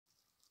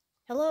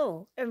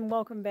Hello, and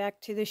welcome back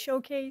to the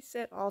showcase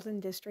at Alden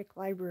District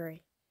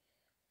Library.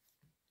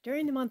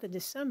 During the month of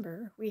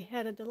December, we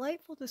had a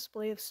delightful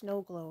display of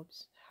snow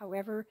globes.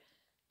 However,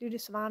 due to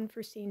some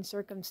unforeseen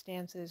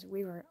circumstances,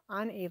 we were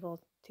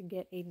unable to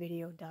get a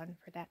video done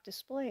for that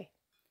display.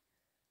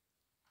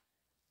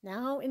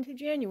 Now into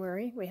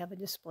January, we have a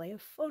display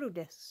of photo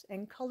discs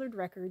and colored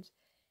records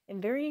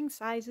in varying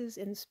sizes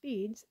and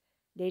speeds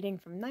dating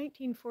from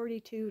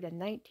 1942 to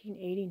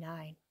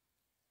 1989.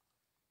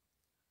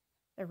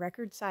 The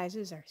record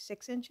sizes are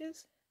 6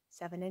 inches,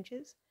 7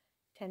 inches,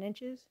 10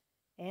 inches,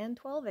 and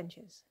 12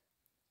 inches.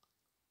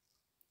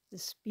 The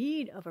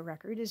speed of a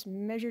record is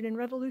measured in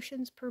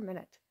revolutions per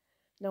minute,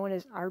 known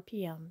as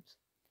RPMs.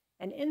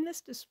 And in this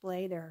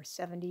display there are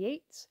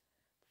 78s,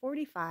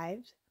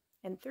 45s,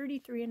 and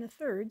 33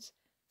 1/3s,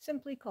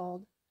 simply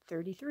called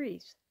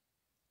 33s.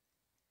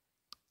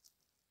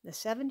 The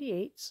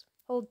 78s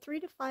hold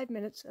 3 to 5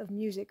 minutes of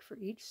music for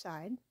each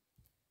side.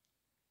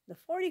 The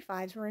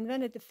 45s were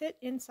invented to fit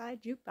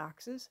inside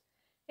jukeboxes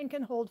and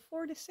can hold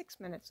 4 to 6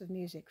 minutes of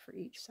music for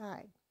each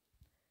side.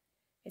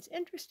 It's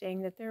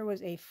interesting that there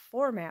was a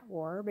format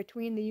war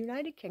between the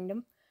United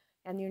Kingdom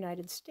and the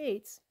United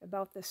States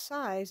about the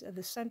size of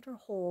the center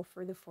hole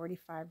for the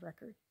 45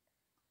 record.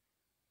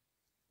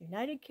 The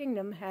United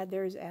Kingdom had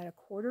theirs at a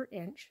 1/4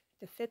 inch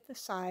to fit the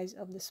size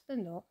of the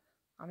spindle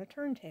on a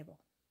turntable.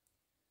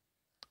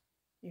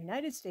 The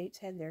United States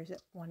had theirs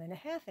at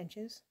 1.5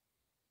 inches,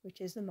 which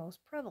is the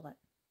most prevalent.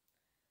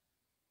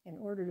 In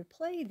order to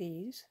play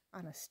these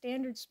on a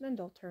standard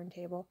spindle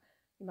turntable,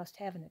 you must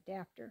have an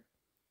adapter,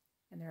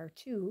 and there are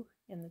 2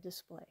 in the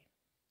display.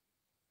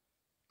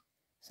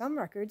 Some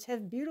records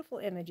have beautiful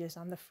images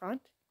on the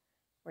front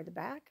or the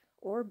back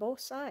or both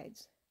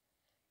sides.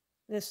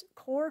 This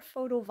core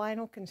photo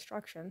vinyl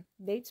construction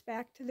dates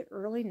back to the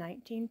early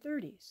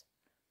 1930s.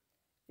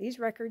 These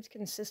records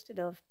consisted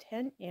of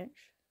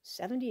 10-inch,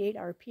 78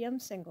 RPM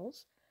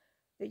singles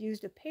that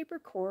used a paper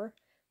core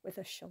with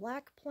a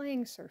shellac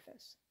playing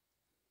surface.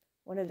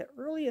 One of the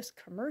earliest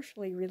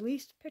commercially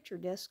released picture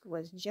discs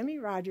was Jimmie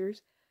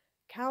Rodgers'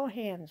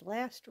 Cowhand's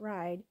Last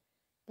Ride,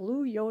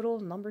 Blue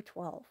Yodel No.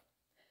 12.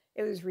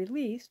 It was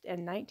released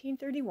in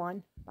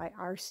 1931 by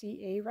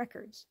RCA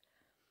Records.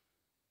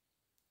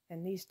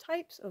 And these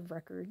types of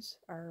records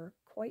are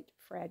quite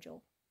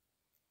fragile.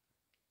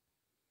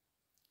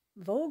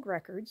 Vogue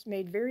Records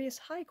made various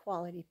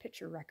high-quality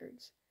picture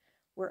records.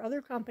 Where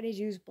other companies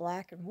used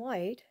black and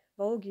white,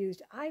 Vogue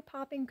used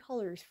eye-popping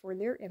colors for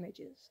their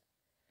images.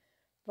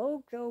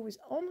 Vogue, though, was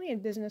only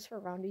in business for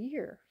around a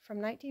year,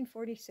 from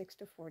 1946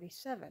 to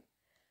 47.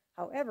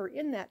 However,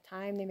 in that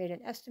time, they made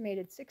an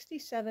estimated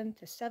 67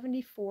 to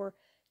 74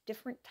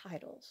 different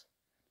titles.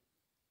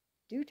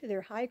 Due to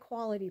their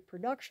high-quality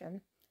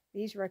production,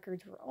 these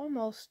records were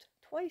almost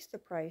twice the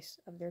price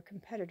of their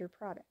competitor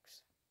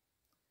products.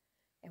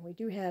 And we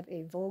do have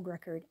a Vogue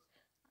record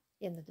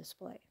in the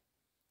display.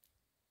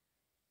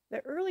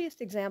 The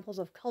earliest examples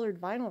of colored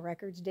vinyl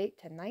records date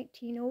to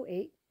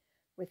 1908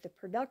 with the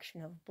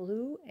production of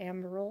blue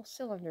amberol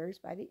cylinders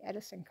by the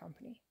Edison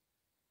Company.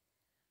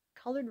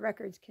 Colored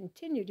records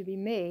continue to be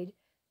made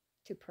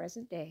to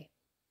present day.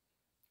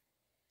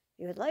 If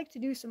you would like to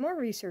do some more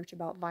research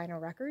about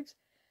vinyl records,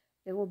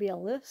 there will be a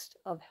list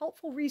of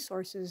helpful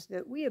resources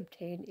that we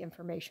obtained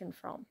information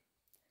from.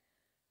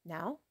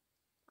 Now,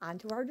 on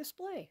to our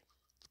display.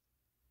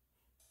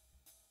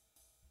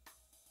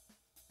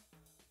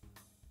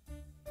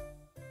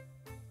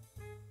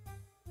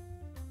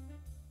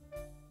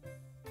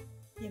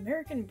 The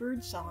American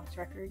Bird Songs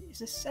record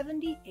is a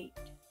 78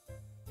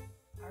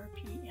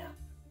 RPM.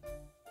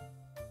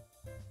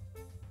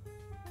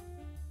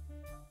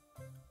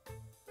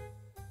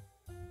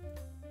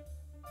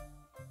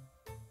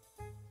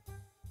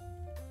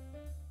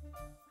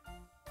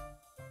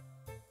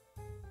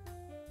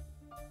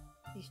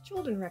 These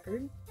children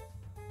records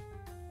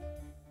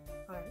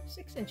are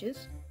 6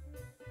 inches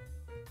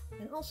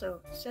and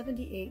also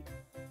 78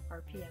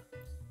 RPMs.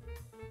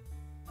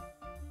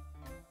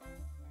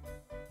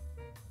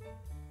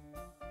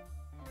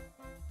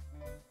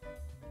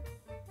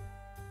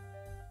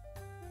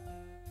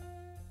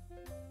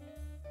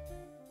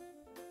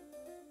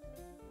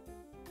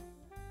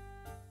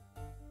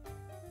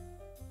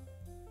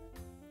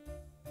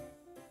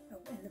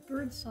 And the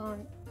bird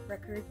song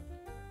record,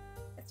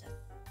 that's a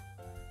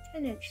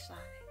 10-inch size.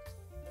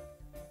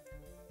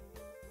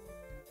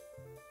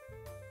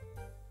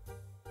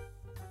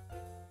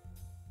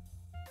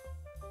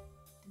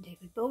 The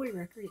David Bowie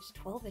record is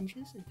 12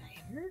 inches in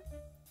diameter.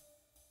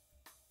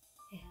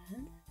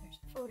 And there's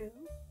a photo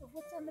of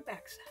what's on the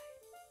back side.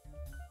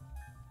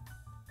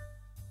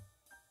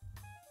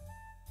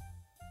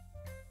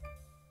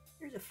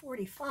 Here's a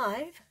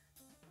 45.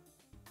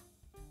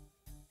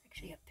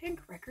 Actually a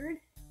pink record.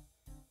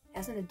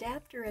 Has an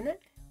adapter in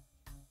it,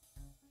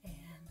 and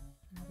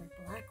another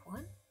black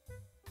one,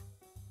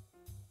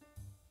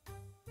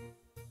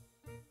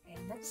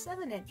 and that's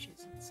 7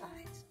 inches in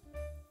size.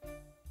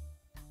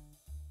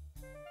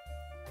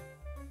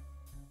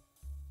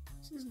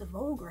 This is the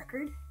Vogue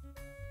record.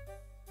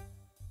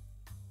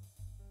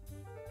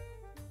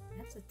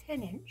 It's a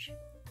 10-inch,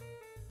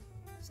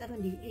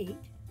 78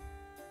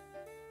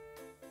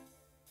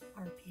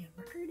 RPM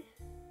record.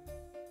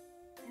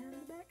 And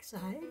the back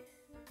side,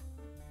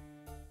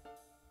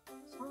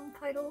 song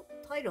titled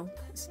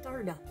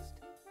Stardust.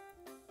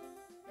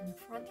 In the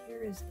front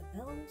here is the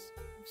Bells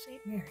of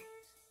St. Mary's.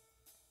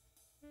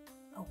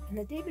 Oh, and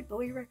the David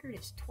Bowie record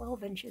is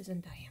 12 inches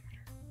in diameter.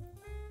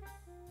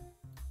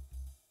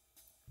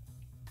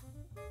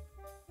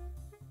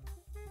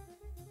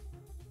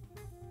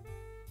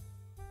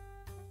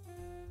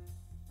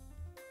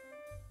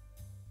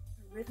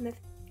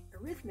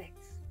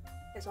 Eurythmics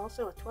is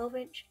also a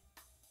 12-inch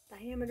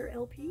diameter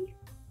LP.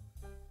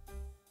 A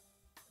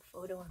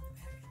photo on the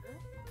back side.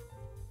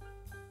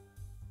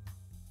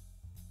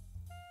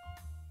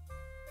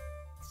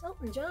 This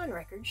Elton John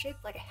record,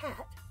 shaped like a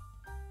hat,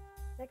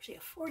 is actually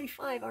a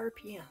 45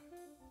 RPM.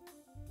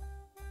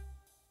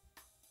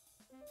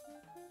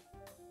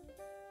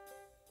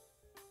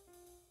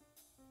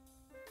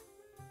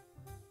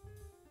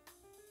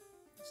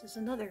 This is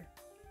another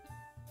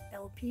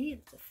LP,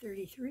 it's a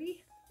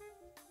 33.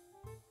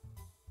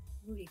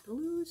 Moody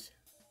Blues.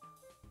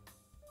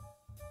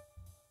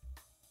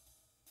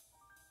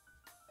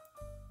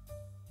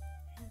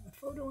 And the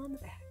photo on the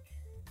back.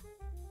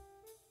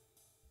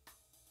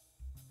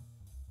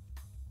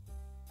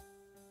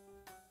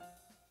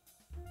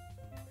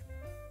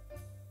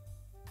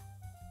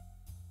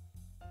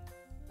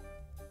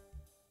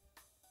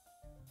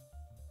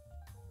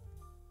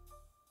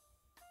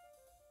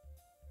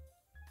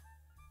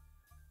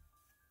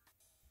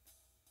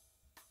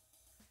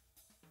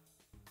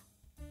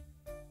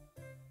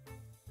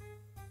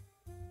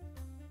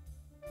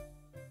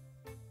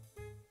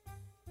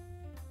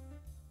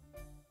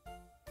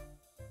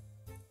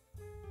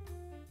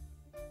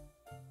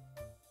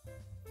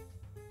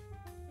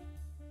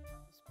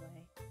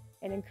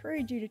 And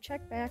encourage you to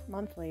check back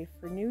monthly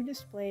for new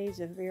displays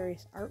of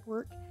various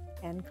artwork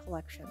and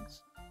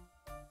collections.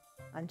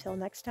 Until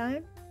next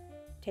time,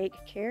 take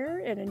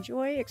care and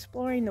enjoy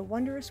exploring the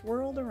wondrous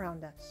world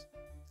around us.